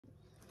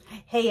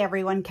Hey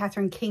everyone,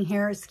 Catherine King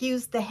here.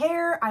 Excuse the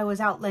hair. I was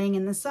out laying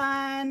in the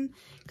sun.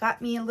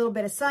 Got me a little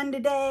bit of sun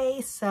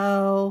today.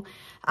 So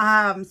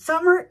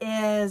summer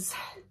is,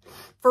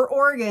 for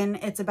Oregon,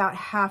 it's about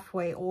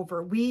halfway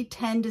over. We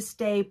tend to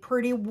stay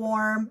pretty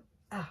warm,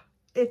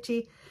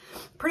 itchy,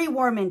 pretty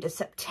warm into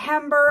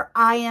September.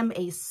 I am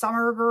a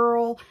summer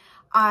girl.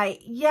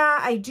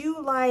 I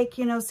do like,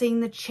 seeing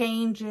the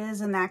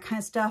changes and that kind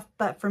of stuff.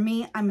 But for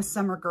me, I'm a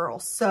summer girl.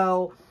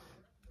 So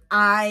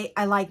I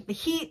like the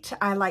heat.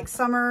 I like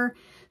summer.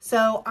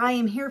 So I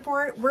am here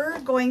for it. We're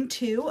going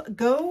to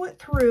go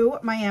through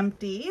my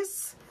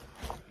empties.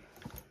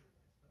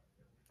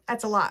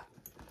 That's a lot.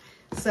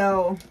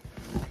 So,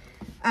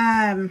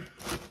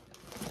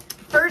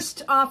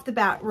 first off the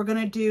bat, we're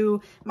going to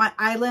do my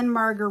Island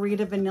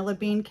Margarita Vanilla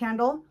Bean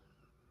Candle.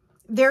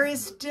 There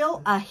is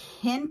still a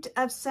hint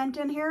of scent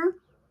in here,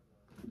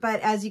 but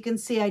as you can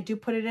see, I do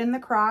put it in the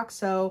crock.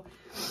 So,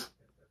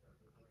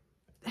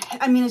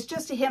 I mean, it's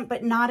just a hint,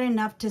 but not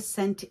enough to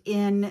scent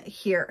in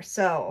here.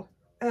 So,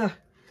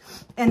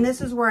 and this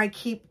is where I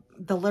keep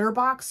the litter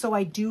box. So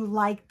I do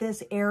like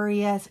this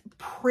area. It's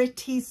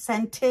pretty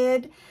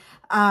scented.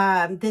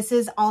 This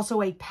is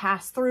also a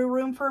pass-through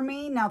room for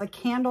me. Now, the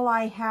candle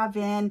I have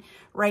in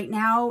right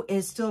now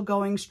is still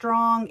going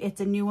strong. It's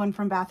a new one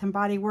from Bath &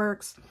 Body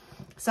Works.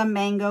 Some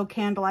mango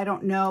candle, I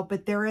don't know,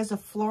 but there is a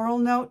floral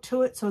note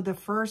to it. So the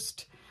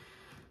first,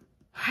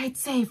 I'd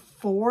say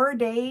 4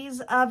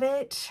 days of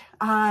it,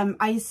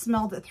 I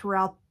smelled it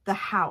throughout the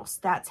house.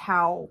 That's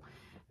how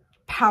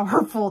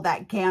powerful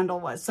that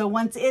candle was. So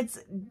once it's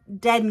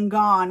dead and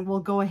gone, we'll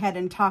go ahead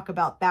and talk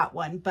about that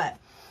one, but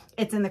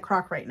it's in the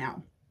crock right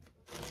now.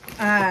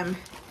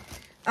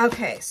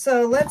 Okay,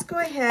 so let's go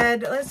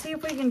ahead. Let's see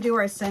if we can do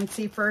our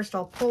Scentsy first.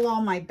 I'll pull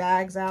all my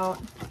bags out.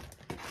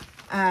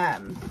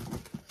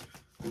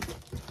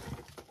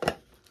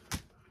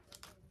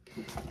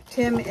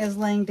 Tim is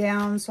laying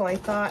down, so I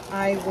thought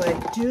I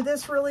would do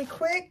this really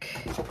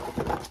quick.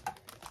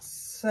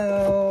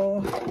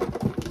 So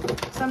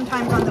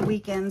sometimes on the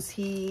weekends,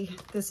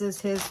 this is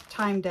his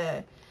time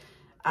to,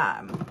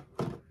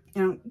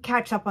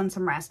 catch up on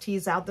some rest.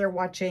 He's out there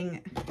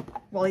watching,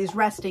 well, he's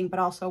resting, but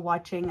also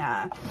watching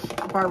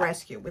Bar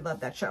Rescue. We love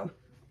that show.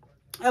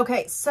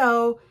 Okay,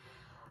 so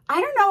I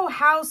don't know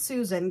how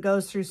Susan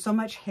goes through so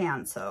much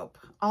hand soap.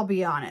 I'll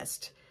be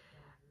honest.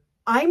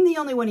 I'm the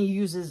only one who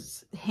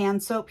uses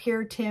hand soap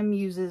here. Tim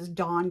uses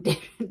Dawn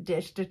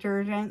dish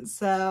detergent.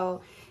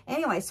 So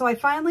anyway, so I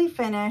finally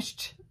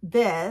finished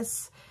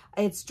this.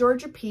 It's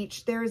Georgia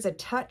Peach. There is a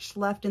touch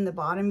left in the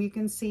bottom, you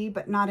can see,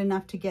 but not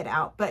enough to get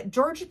out. But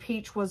Georgia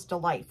Peach was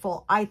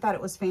delightful. I thought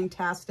it was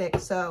fantastic.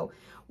 So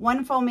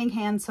one foaming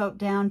hand soap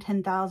down,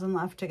 10,000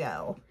 left to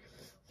go.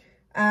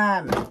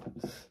 All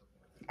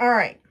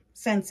right,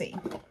 Scentsy.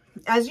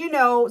 As you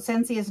know,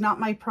 Scentsy is not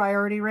my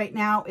priority right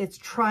now. It's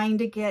trying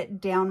to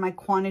get down my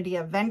quantity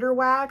of vendor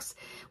wax,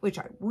 which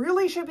I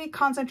really should be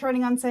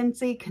concentrating on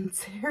Scentsy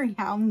considering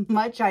how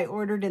much I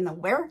ordered in the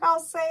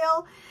warehouse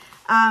sale.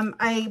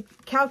 I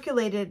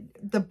calculated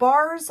the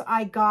bars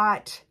I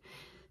got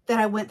that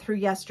I went through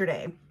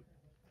yesterday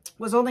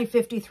was only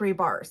 53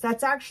 bars.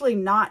 That's actually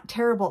not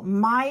terrible.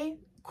 My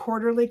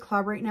quarterly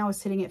club right now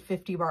is sitting at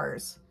 50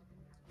 bars.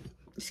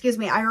 Excuse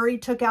me, I already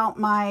took out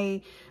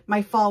my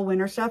fall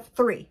winter stuff,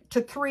 3.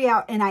 Took 3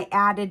 out and I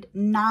added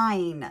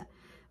 9.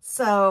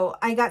 So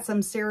I got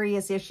some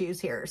serious issues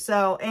here.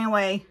 So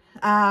anyway,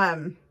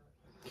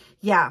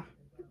 yeah.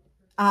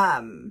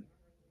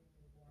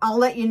 I'll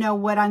let you know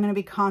what I'm going to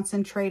be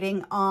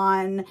concentrating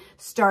on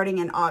starting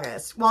in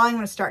August. Well, I'm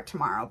going to start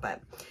tomorrow,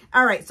 but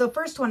all right. So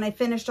first one, I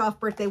finished off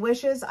Birthday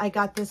Wishes. I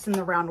got this in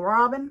the round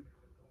robin.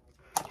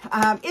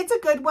 It's a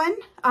good one.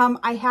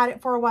 I had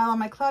it for a while on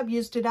my club,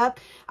 used it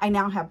up. I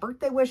now have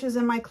Birthday Wishes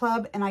in my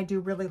club, and I do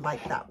really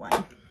like that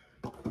one.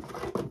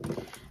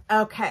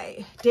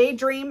 Okay,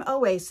 Daydream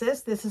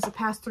Oasis. This is a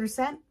pass-through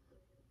scent,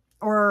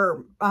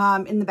 or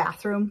in the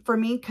bathroom for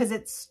me, because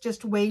it's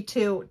just way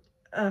too,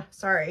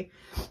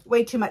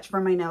 way too much for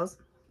my nose.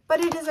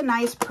 But it is a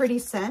nice, pretty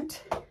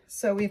scent.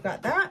 So we've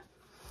got that.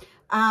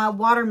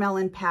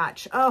 Watermelon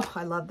Patch. Oh,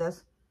 I love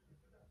this.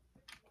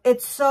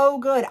 It's so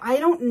good. I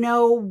don't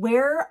know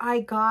where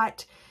I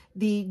got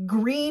the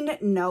green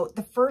note.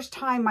 The first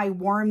time I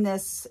warmed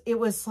this, it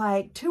was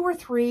like 2 or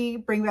 3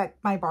 Bring Back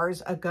My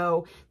Bars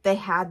ago, they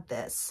had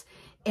this.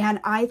 And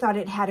I thought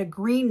it had a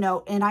green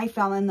note, and I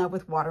fell in love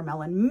with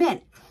Watermelon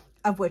Mint,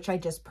 of which I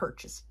just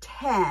purchased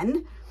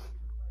 10.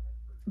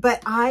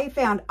 But I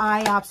found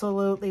I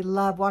absolutely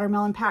love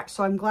Watermelon Patch,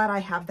 so I'm glad I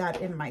have that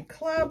in my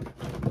club.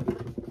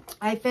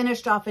 I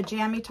finished off a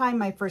Jammy Time,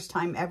 my first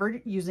time ever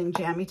using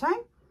Jammy Time.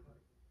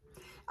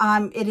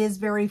 It is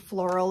very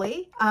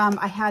florally.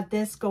 I had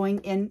this going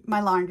in my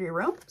laundry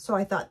room, so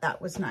I thought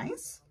that was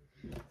nice.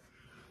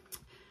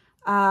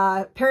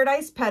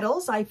 Paradise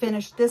Petals. I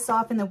finished this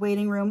off in the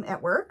waiting room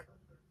at work.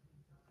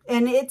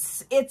 And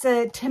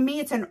to me,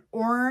 it's an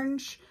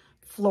orange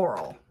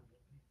floral.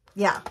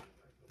 Yeah.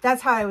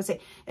 That's how I would say.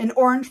 An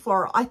orange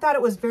floral. I thought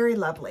it was very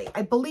lovely.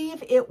 I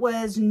believe it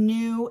was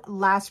new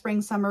last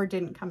spring, summer,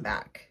 didn't come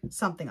back.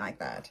 Something like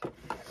that.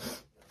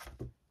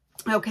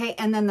 Okay,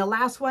 and then the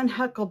last one,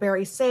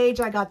 Huckleberry Sage.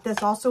 I got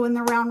this also in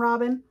the Round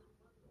Robin.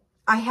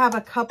 I have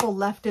a couple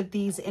left of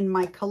these in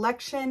my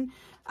collection.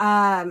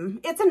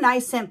 It's a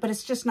nice scent, but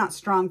it's just not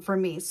strong for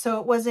me. So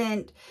it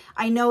wasn't,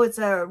 I know it's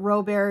a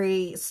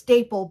Rowberry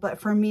staple,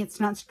 but for me, it's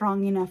not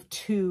strong enough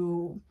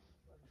to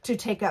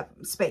take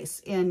up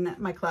space in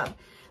my club.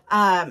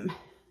 I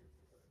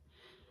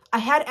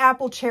had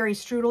apple cherry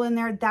strudel in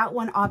there. That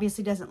one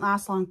obviously doesn't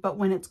last long, but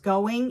when it's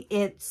going,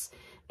 it's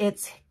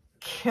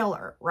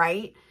killer,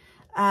 right?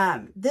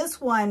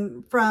 This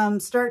one from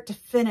start to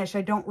finish,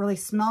 I don't really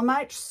smell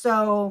much.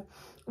 So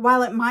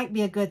while it might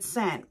be a good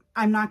scent,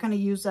 I'm not going to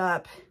use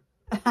up.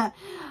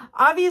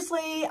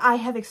 Obviously, I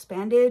have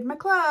expanded my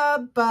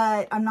club,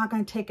 but I'm not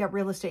going to take up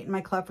real estate in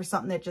my club for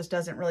something that just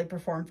doesn't really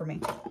perform for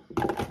me.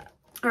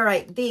 All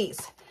right, these.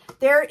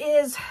 There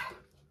is,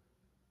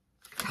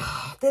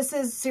 this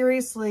is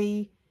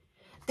seriously,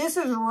 this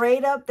is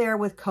right up there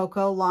with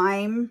Cocoa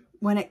Lime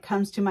when it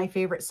comes to my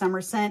favorite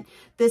summer scent.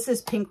 This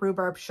is Pink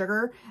Rhubarb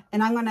Sugar,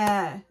 and I'm going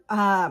to,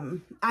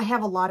 I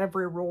have a lot of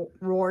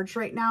rewards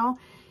right now.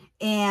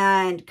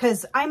 And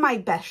because I'm my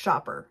best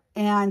shopper.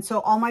 And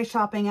so all my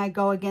shopping, I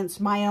go against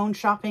my own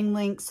shopping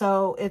link.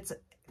 So it's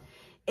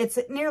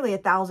nearly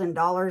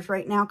 $1,000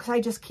 right now because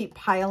I just keep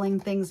piling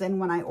things in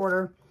when I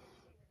order.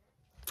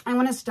 I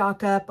want to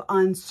stock up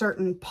on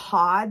certain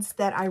pods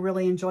that I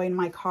really enjoy in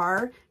my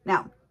car.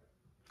 Now,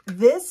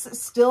 this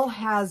still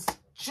has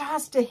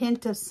just a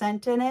hint of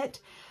scent in it.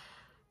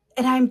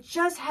 And I'm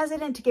just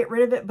hesitant to get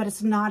rid of it, but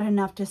it's not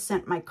enough to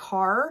scent my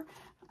car.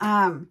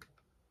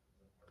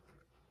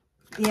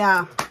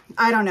 Yeah,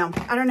 I don't know.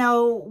 I don't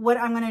know what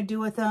I'm going to do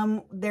with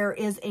them. There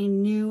is a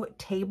new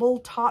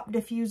tabletop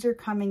diffuser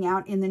coming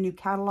out in the new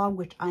catalog,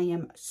 which I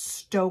am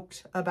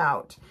stoked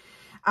about.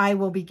 I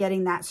will be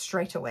getting that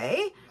straight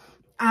away.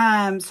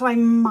 So I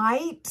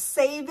might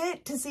save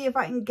it to see if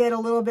I can get a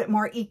little bit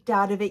more eked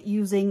out of it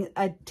using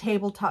a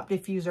tabletop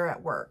diffuser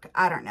at work.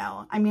 I don't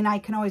know. I mean, I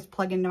can always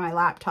plug into my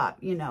laptop,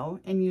 you know,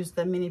 and use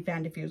the mini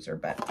fan diffuser.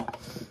 But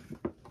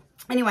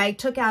anyway, I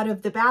took out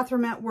of the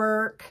bathroom at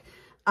work,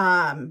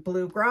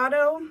 Blue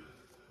Grotto,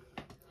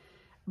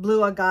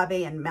 Blue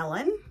Agave and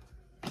Melon.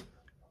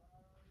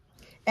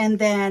 And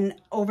then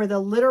over the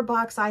litter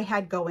box, I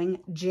had going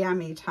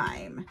Jammy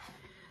Time.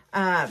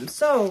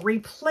 So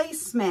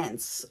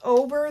replacements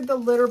over the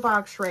litter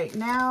box right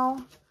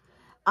now.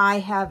 I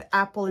have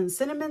Apple and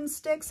Cinnamon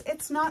Sticks.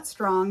 It's not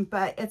strong,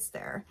 but it's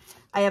there.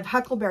 I have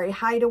Huckleberry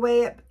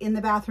Hideaway in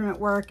the bathroom at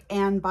work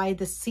and By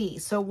the Sea.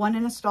 So one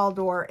in a stall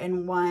door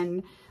and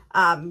one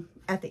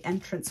at the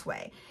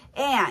entranceway.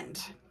 And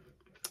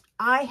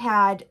I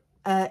had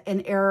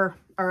an air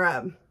or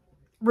a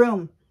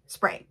room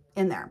spray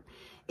in there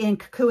in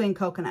Kukui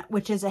Coconut,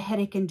 which is a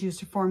headache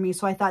inducer for me.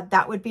 So I thought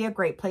that would be a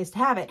great place to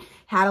have it.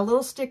 Had a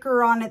little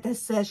sticker on it that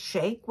says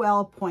shake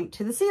well, point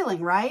to the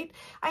ceiling, right?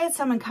 I had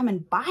someone come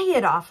and buy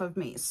it off of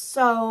me.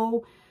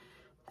 So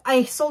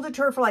I sold it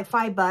to her for like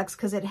 $5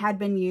 because it had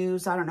been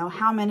used, I don't know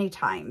how many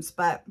times,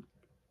 but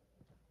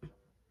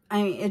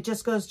I mean, it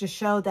just goes to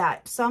show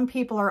that some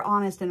people are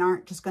honest and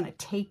aren't just going to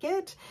take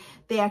it.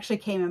 They actually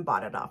came and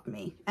bought it off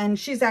me. And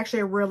she's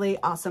actually a really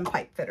awesome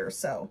pipe fitter.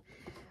 So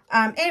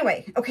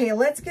anyway, okay,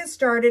 let's get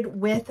started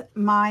with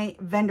my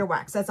vendor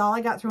wax. That's all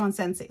I got through on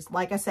Scentsy.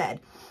 Like I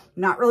said,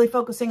 not really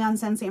focusing on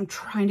Scentsy. I'm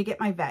trying to get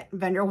my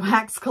vendor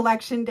wax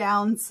collection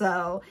down.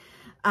 So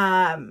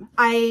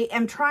I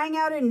am trying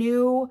out a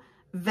new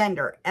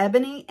vendor,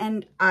 Ebony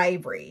and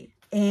Ivory.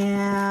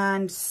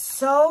 And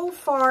so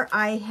far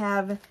I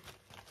have...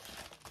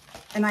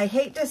 And I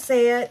hate to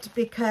say it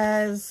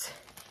because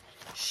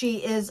she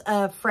is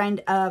a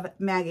friend of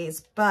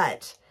Maggie's,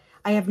 but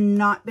I have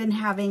not been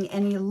having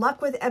any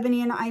luck with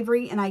Ebony and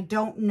Ivory, and I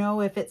don't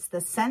know if it's the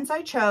scents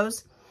I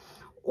chose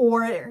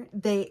or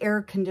the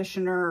air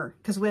conditioner,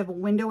 because we have a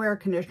window air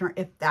conditioner,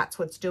 if that's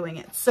what's doing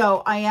it.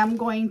 So I am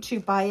going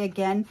to buy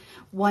again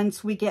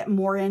once we get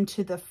more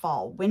into the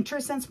fall winter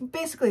scents,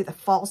 basically the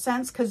fall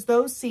scents, because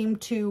those seem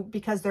to,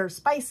 because they're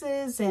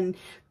spices and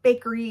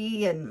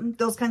bakery and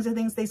those kinds of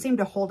things, they seem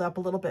to hold up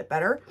a little bit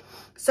better.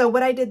 So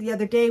what I did the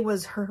other day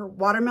was her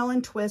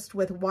watermelon twist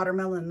with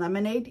watermelon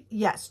lemonade.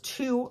 Yes,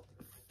 two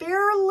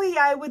fairly,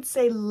 I would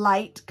say,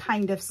 light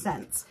kind of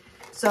scents.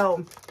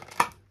 So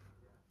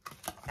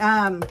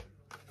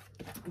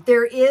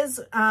there is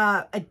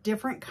a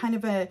different kind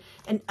of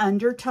an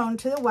undertone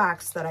to the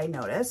wax that I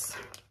noticed.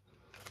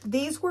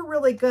 These were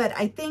really good.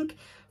 I think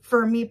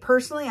for me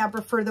personally, I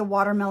prefer the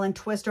watermelon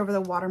twist over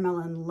the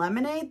watermelon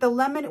lemonade. The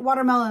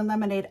watermelon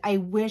lemonade, I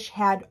wish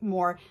had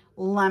more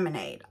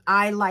lemonade.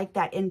 I like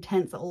that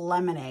intense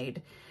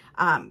lemonade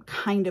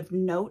kind of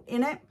note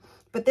in it.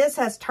 But this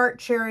has tart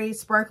cherry,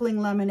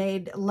 sparkling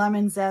lemonade,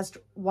 lemon zest,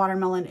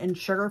 watermelon, and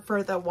sugar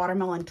for the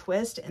watermelon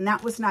twist. And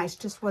that was nice,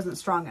 just wasn't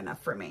strong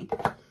enough for me.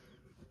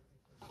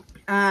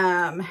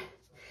 At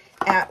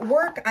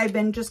work, I've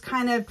been just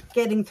kind of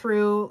getting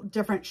through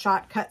different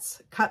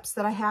cups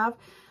that I have.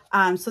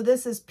 So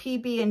this is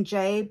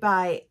PB&J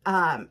by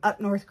Up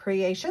North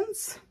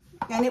Creations.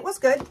 And it was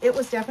good. It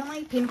was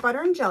definitely peanut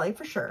butter and jelly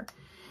for sure.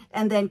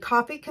 And then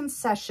Coffee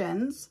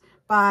Concessions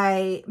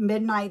by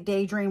Midnight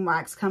Daydream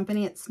Wax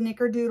Company. It's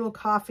Snickerdoodle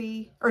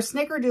coffee, or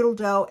Snickerdoodle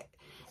dough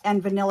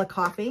and vanilla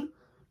coffee.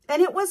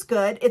 And it was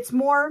good. It's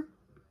more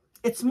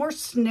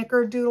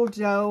Snickerdoodle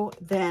dough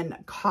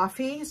than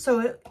coffee.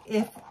 So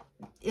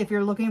if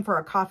you're looking for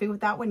a coffee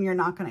with that one, you're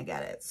not going to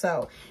get it.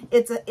 So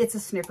it's a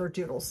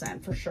Snickerdoodle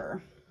scent for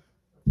sure.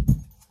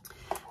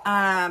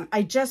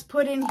 I just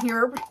put in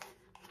here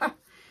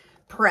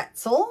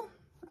pretzel.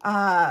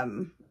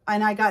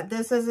 And I got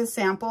this as a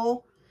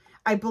sample,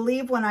 I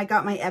believe, when I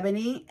got my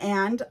Ebony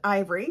and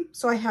Ivory.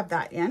 So I have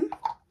that in.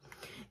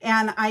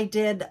 And I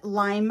did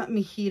lime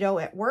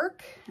mojito at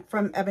work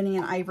from Ebony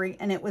and Ivory,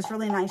 and it was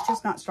really nice,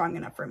 just not strong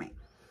enough for me.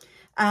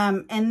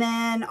 And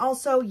then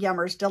also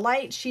Yummer's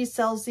Delight. She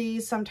sells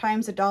these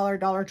sometimes $1,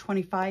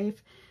 $1.25.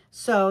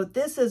 So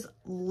this is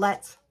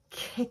Let's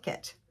Kick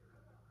It.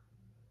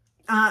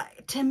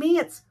 To me,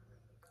 it's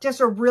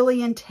just a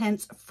really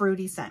intense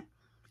fruity scent.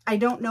 I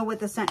don't know what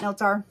the scent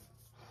notes are.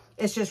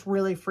 It's just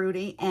really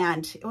fruity,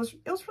 and it was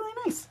really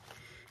nice.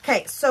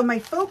 Okay, so my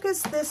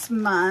focus this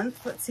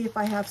month, let's see if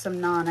I have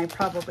some I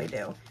probably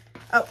do.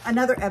 Oh,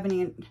 another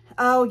Ebony.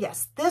 Oh,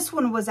 yes. This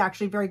one was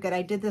actually very good.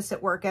 I did this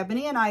at work.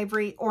 Ebony and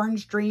Ivory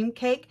Orange Dream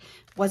Cake.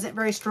 Wasn't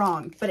very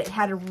strong, but it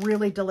had a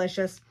really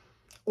delicious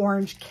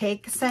orange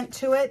cake scent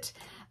to it.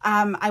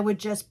 I would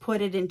just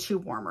put it in 2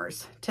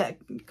 warmers to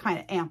kind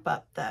of amp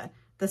up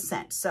the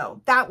scent.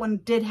 So that one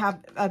did have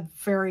a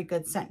very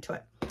good scent to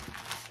it.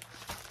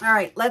 All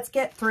right, let's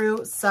get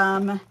through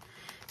some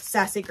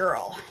Sassy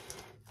Girl.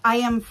 I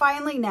am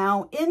finally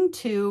now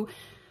into,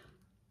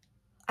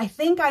 I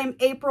think I'm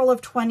April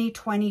of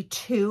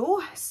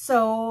 2022.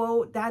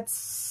 So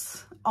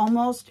that's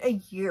almost a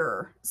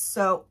year.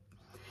 So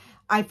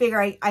I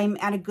figure I'm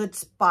at a good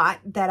spot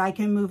that I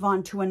can move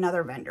on to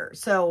another vendor.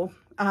 So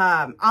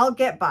I'll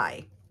get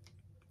by.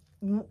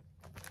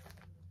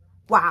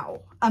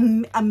 Wow,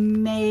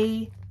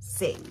 amazing.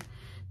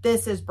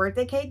 This is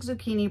Birthday Cake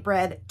Zucchini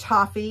Bread,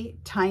 Toffee,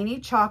 Tiny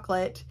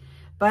Chocolate,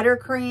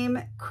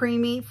 Buttercream,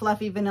 Creamy,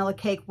 Fluffy Vanilla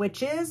Cake,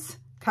 which is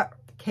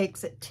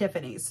Cupcakes at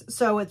Tiffany's.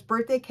 So it's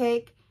Birthday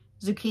Cake,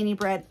 Zucchini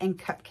Bread, and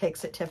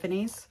Cupcakes at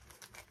Tiffany's.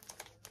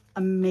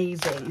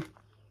 Amazing.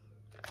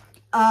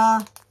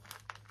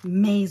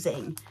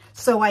 Amazing.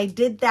 So I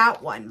did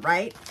that one,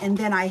 right? And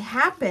then I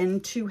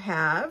happen to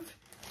have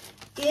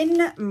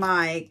in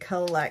my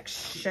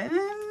collection,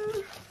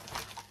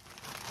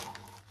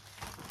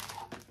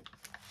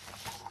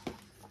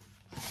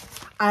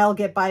 I'll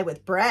Get By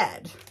with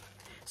Bread.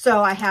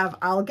 So I have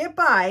I'll Get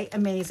By,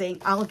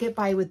 amazing. I'll Get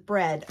By with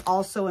Bread,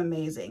 also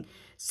amazing.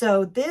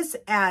 So this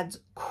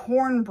adds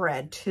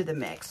cornbread to the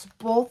mix.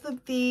 Both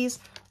of these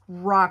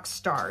rock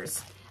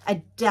stars, a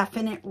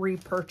definite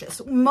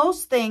repurchase.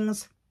 Most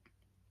things,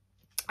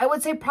 I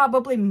would say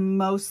probably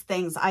most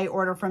things I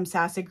order from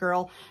Sassy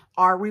Girl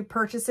are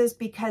repurchases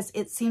because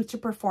it seems to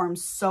perform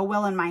so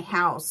well in my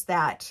house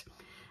that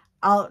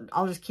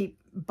I'll just keep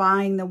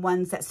buying the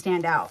ones that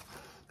stand out.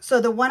 So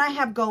the one I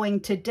have going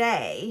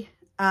today,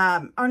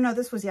 oh no,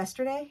 this was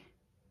yesterday?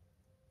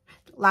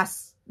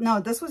 No,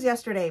 this was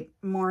yesterday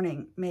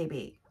morning,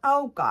 maybe.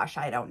 Oh gosh,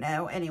 I don't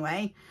know.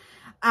 Anyway,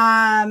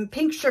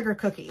 Pink Sugar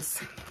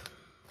Cookies.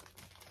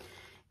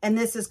 And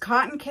this is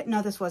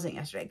no, this wasn't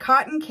yesterday.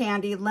 Cotton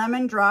candy,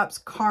 lemon drops,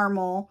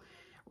 caramel,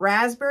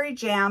 raspberry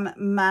jam,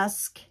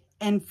 musk,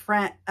 and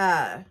fresh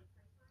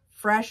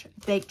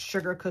baked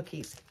sugar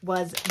cookies.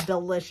 Was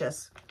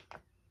delicious.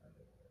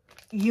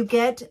 You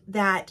get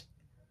that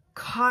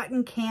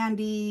cotton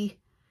candy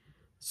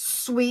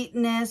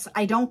sweetness.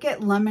 I don't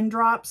get lemon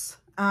drops.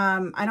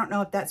 I don't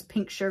know if that's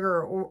pink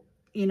sugar or,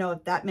 you know,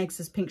 if that makes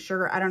this pink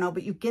sugar. I don't know,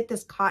 but you get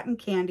this cotton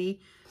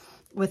candy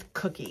with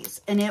cookies,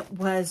 and it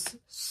was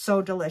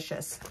so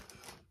delicious.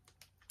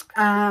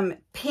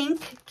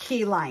 Pink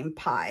key lime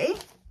pie,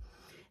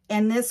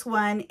 and this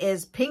one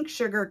is pink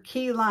sugar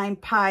key lime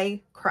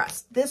pie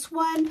crust. This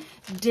one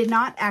did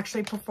not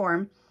actually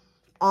perform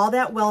all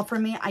that well for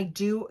me. I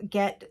do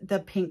get the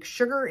pink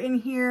sugar in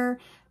here,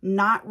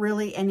 not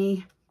really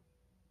any,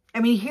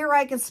 I mean, here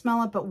I can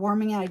smell it, but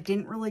warming it, I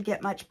didn't really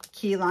get much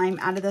key lime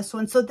out of this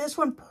one. So this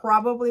one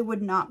probably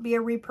would not be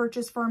a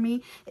repurchase for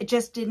me. It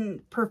just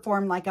didn't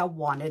perform like I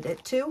wanted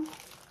it to.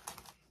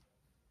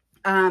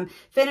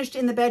 Finished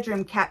in the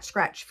Bedroom Cat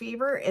Scratch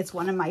Fever. It's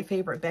one of my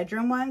favorite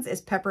bedroom ones.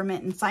 It's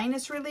peppermint and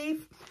sinus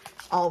relief.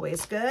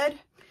 Always good.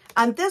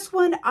 This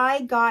one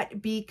I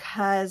got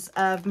because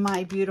of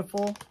my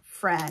beautiful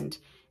friend,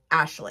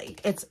 Ashley.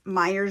 It's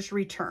Meyer's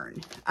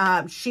Return.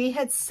 She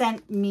had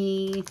sent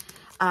me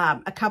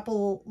a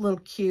couple little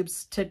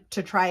cubes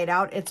to try it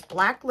out. It's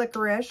black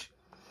licorice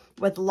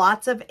with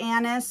lots of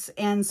anise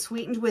and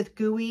sweetened with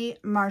gooey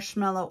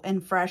marshmallow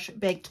and fresh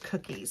baked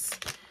cookies.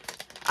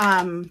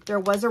 There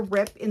was a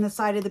rip in the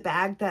side of the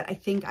bag that I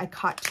think I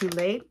caught too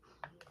late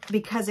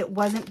because it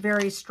wasn't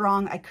very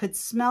strong. I could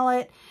smell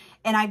it,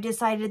 and I've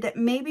decided that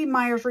maybe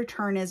Meyer's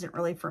Return isn't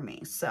really for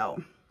me.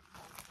 So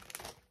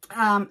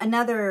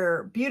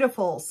Another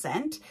beautiful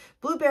scent,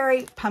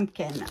 Blueberry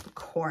Pumpkin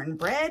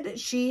Cornbread.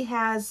 She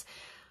has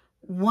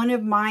one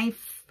of my,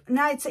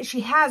 no, I'd say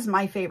she has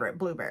my favorite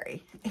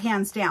blueberry,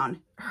 hands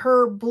down.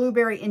 Her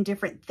blueberry in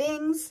different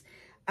things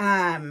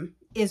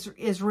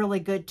is really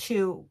good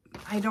too.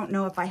 I don't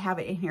know if I have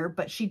it in here,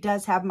 but she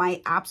does have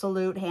my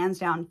absolute hands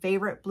down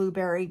favorite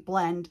blueberry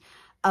blend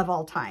of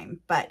all time.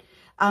 But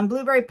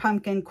Blueberry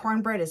Pumpkin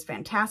Cornbread is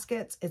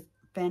fantastic. It's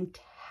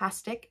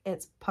fantastic.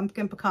 It's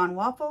pumpkin pecan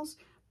waffles,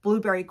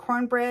 blueberry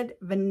cornbread,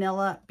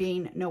 vanilla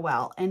bean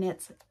Noel, and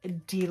it's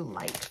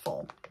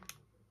delightful.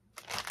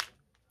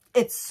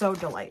 It's so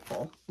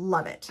delightful.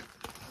 Love it.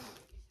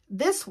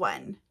 This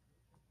one,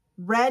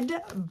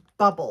 Red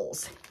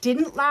Bubbles,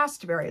 didn't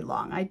last very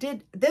long.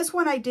 This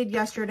one I did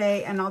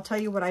yesterday, and I'll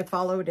tell you what I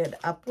followed it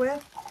up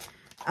with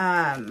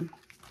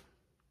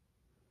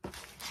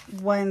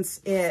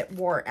once it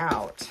wore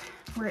out.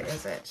 Where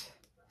is it?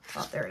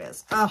 Oh, there it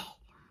is. Oh,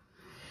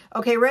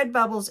 okay. Red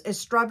Bubbles is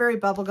strawberry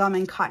bubblegum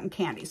and cotton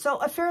candy. So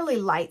a fairly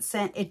light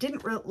scent. It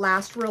didn't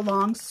last real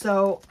long,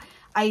 so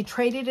I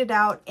traded it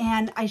out,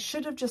 and I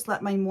should have just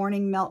let my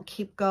morning melt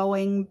keep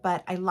going,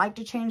 but I like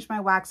to change my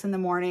wax in the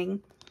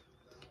morning.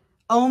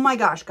 Oh my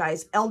gosh,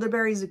 guys,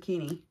 elderberry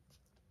zucchini.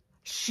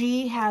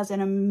 She has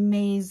an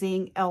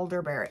amazing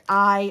elderberry.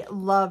 I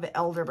love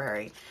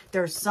elderberry.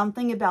 There's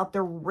something about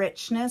the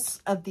richness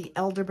of the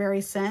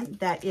elderberry scent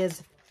that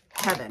is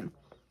heaven.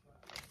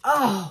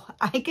 Oh,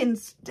 I can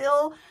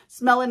still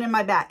smell it in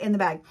my bag, in the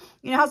bag.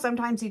 You know how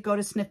sometimes you go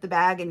to sniff the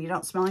bag and you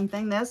don't smell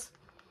anything? This?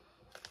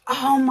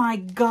 Oh my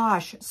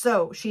gosh.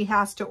 So she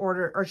has to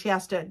order, or she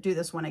has to do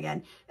this one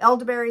again.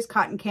 Elderberries,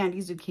 cotton candy,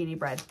 zucchini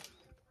bread.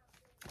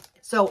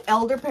 So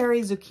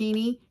elderberry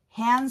zucchini,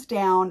 hands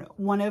down,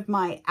 one of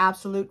my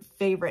absolute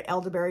favorite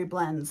elderberry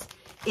blends.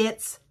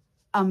 It's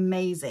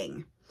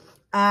amazing.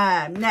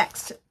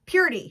 Next,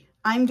 Purity.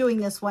 I'm doing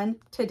this one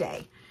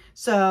today.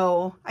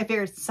 So I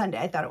figured it's Sunday.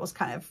 I thought it was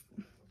kind of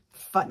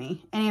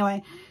funny.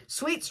 Anyway,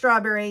 sweet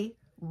strawberry,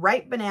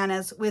 ripe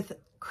bananas with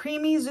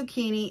creamy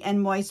zucchini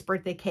and moist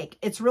birthday cake.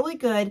 It's really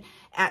good.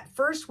 At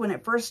first, when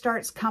it first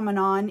starts coming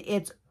on,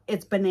 it's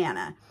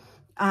banana.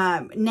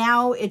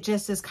 Now it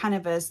just is kind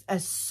of a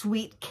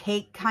sweet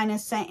cake kind of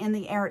scent in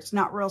the air. It's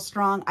not real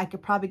strong. I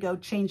could probably go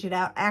change it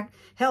out.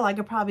 Hell, I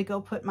could probably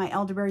go put my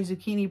elderberry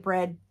zucchini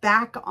bread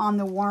back on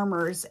the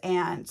warmers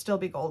and still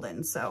be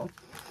golden. So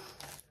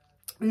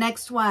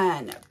next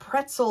one,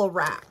 Pretzel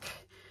Rack.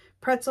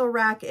 Pretzel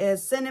Rack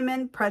is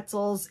cinnamon,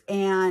 pretzels,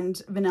 and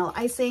vanilla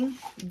icing.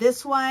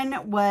 This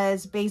one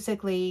was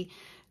basically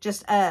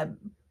just a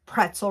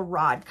pretzel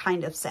rod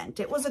kind of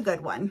scent. It was a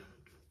good one.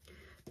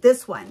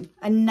 This one,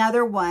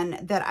 another one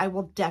that I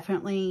will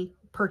definitely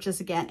purchase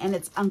again, and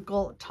it's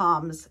Uncle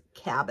Tom's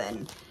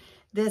Cabin.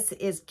 This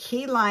is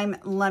key lime,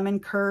 lemon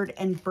curd,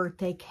 and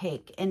birthday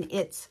cake, and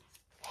it's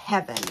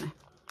heaven.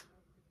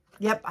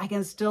 Yep, I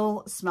can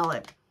still smell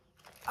it.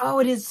 Oh,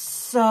 it is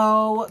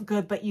so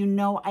good, but you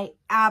know I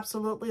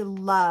absolutely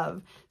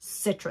love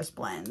citrus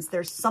blends.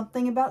 There's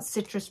something about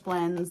citrus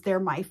blends. They're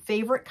my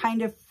favorite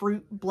kind of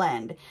fruit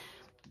blend.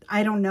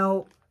 I don't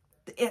know.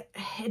 It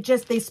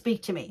just, they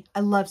speak to me.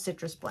 I love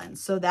citrus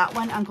blends. So that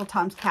one, Uncle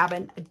Tom's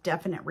Cabin, a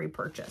definite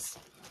repurchase.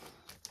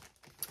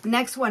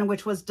 Next one,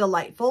 which was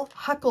delightful,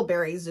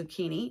 Huckleberry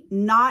Zucchini.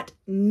 Not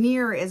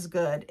near as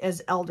good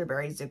as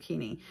elderberry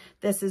zucchini.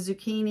 This is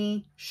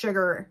zucchini,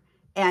 sugar,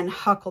 and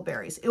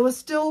huckleberries. It was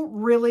still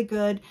really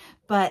good,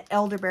 but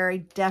elderberry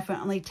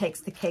definitely takes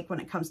the cake when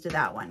it comes to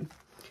that one.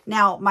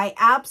 Now, my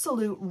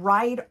absolute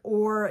ride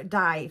or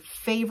die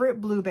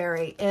favorite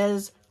blueberry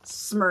is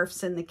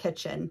Smurfs in the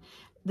Kitchen.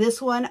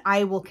 This one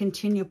I will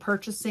continue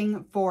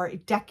purchasing for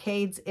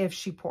decades if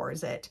she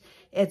pours it.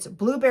 It's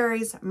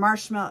blueberries,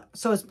 marshmallow,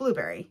 so it's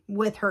blueberry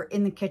with her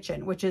in the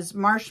kitchen, which is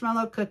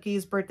marshmallow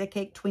cookies, birthday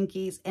cake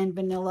Twinkies, and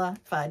vanilla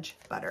fudge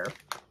butter.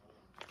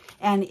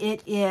 And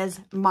it is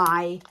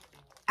my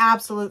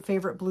absolute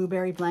favorite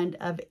blueberry blend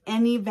of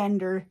any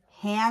vendor,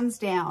 hands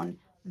down,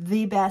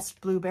 the best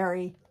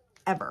blueberry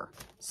ever.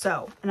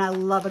 So, and I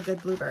love a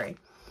good blueberry.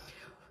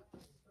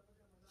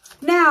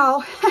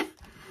 Now,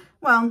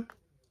 well,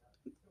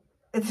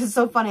 this is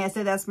so funny. I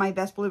said that's my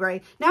best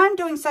blueberry. Now I'm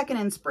doing Second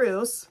and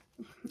Spruce,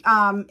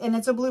 and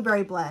it's a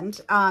blueberry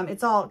blend.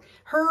 It's all,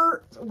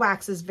 her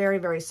wax is very,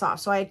 very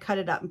soft, so I had cut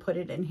it up and put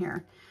it in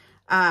here.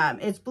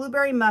 It's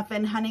blueberry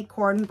muffin, honey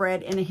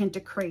cornbread, and a hint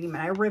of cream,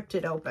 and I ripped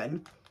it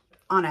open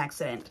on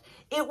accident.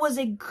 It was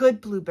a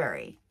good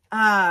blueberry.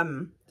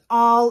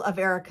 All of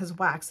Erica's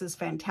wax is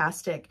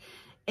fantastic.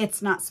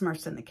 It's not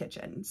Smurfs in the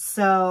Kitchen.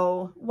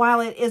 So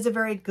while it is a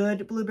very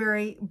good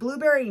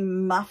blueberry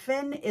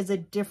muffin is a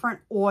different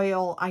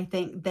oil, I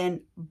think,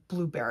 than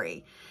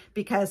blueberry.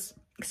 Because,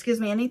 excuse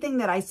me, anything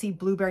that I see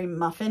blueberry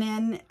muffin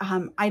in,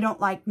 I don't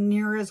like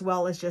near as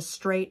well as just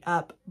straight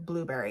up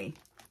blueberry.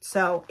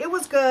 So it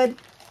was good,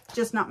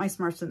 just not my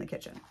Smurfs in the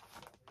Kitchen.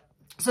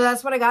 So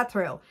that's what I got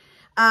through.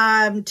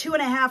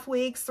 2.5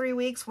 weeks, 3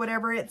 weeks,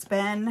 whatever it's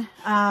been.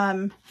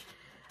 I'm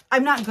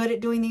not good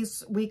at doing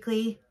these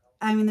weekly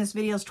I mean, this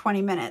video is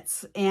 20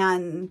 minutes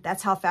and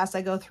that's how fast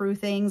I go through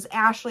things.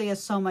 Ashley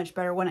is so much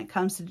better when it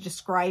comes to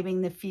describing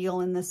the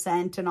feel and the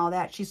scent and all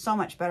that. She's so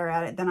much better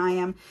at it than I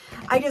am.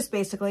 I just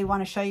basically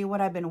want to show you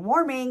what I've been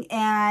warming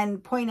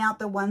and point out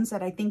the ones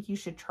that I think you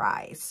should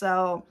try.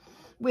 So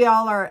we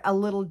all are a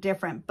little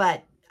different,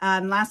 but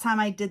last time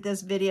I did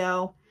this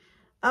video,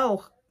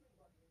 no,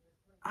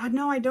 I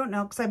don't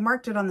know because I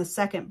marked it on the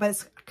 2nd, but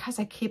it's because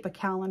I keep a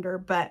calendar.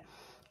 But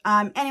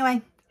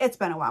anyway, it's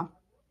been a while.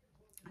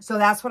 So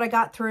that's what I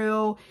got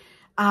through.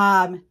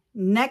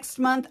 Next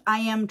month, I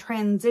am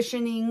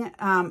transitioning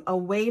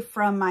away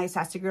from my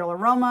Sassy Girl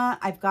Aroma.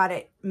 I've got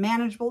it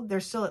manageable.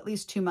 There's still at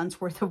least 2 months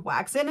worth of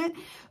wax in it,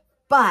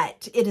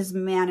 but it is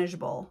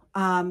manageable.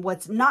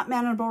 What's not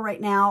manageable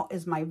right now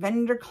is my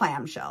Vendor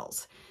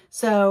clamshells.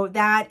 So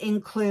that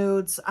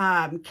includes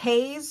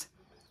K's,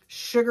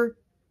 Sugar,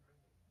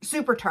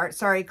 Super Tart,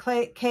 sorry,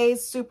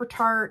 K's, Super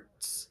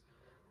Tarts.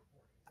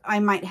 I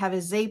might have a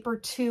Zape or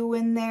 2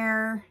 in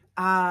there.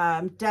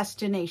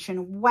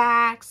 Destination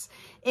Wax,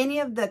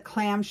 any of the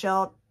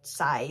clamshell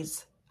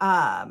size.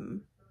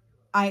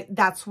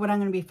 That's what I'm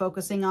going to be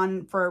focusing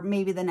on for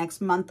maybe the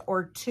next month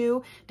or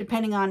 2,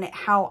 depending on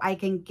how I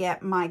can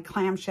get my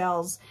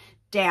clamshells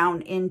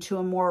down into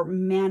a more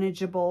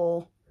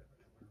manageable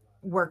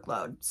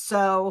workload.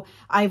 So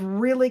I've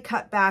really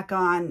cut back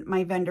on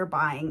my vendor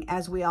buying,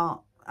 as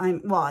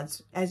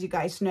as you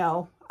guys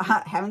know.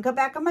 I haven't cut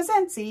back on my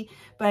Scentsy,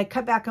 but I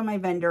cut back on my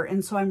vendor.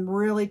 And so I'm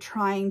really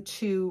trying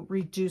to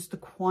reduce the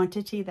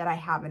quantity that I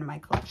have in my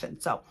collection.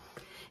 So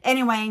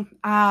anyway,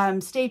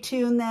 stay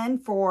tuned then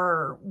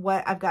for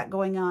what I've got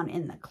going on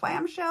in the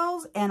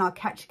clamshells, and I'll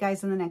catch you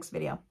guys in the next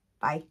video.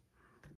 Bye.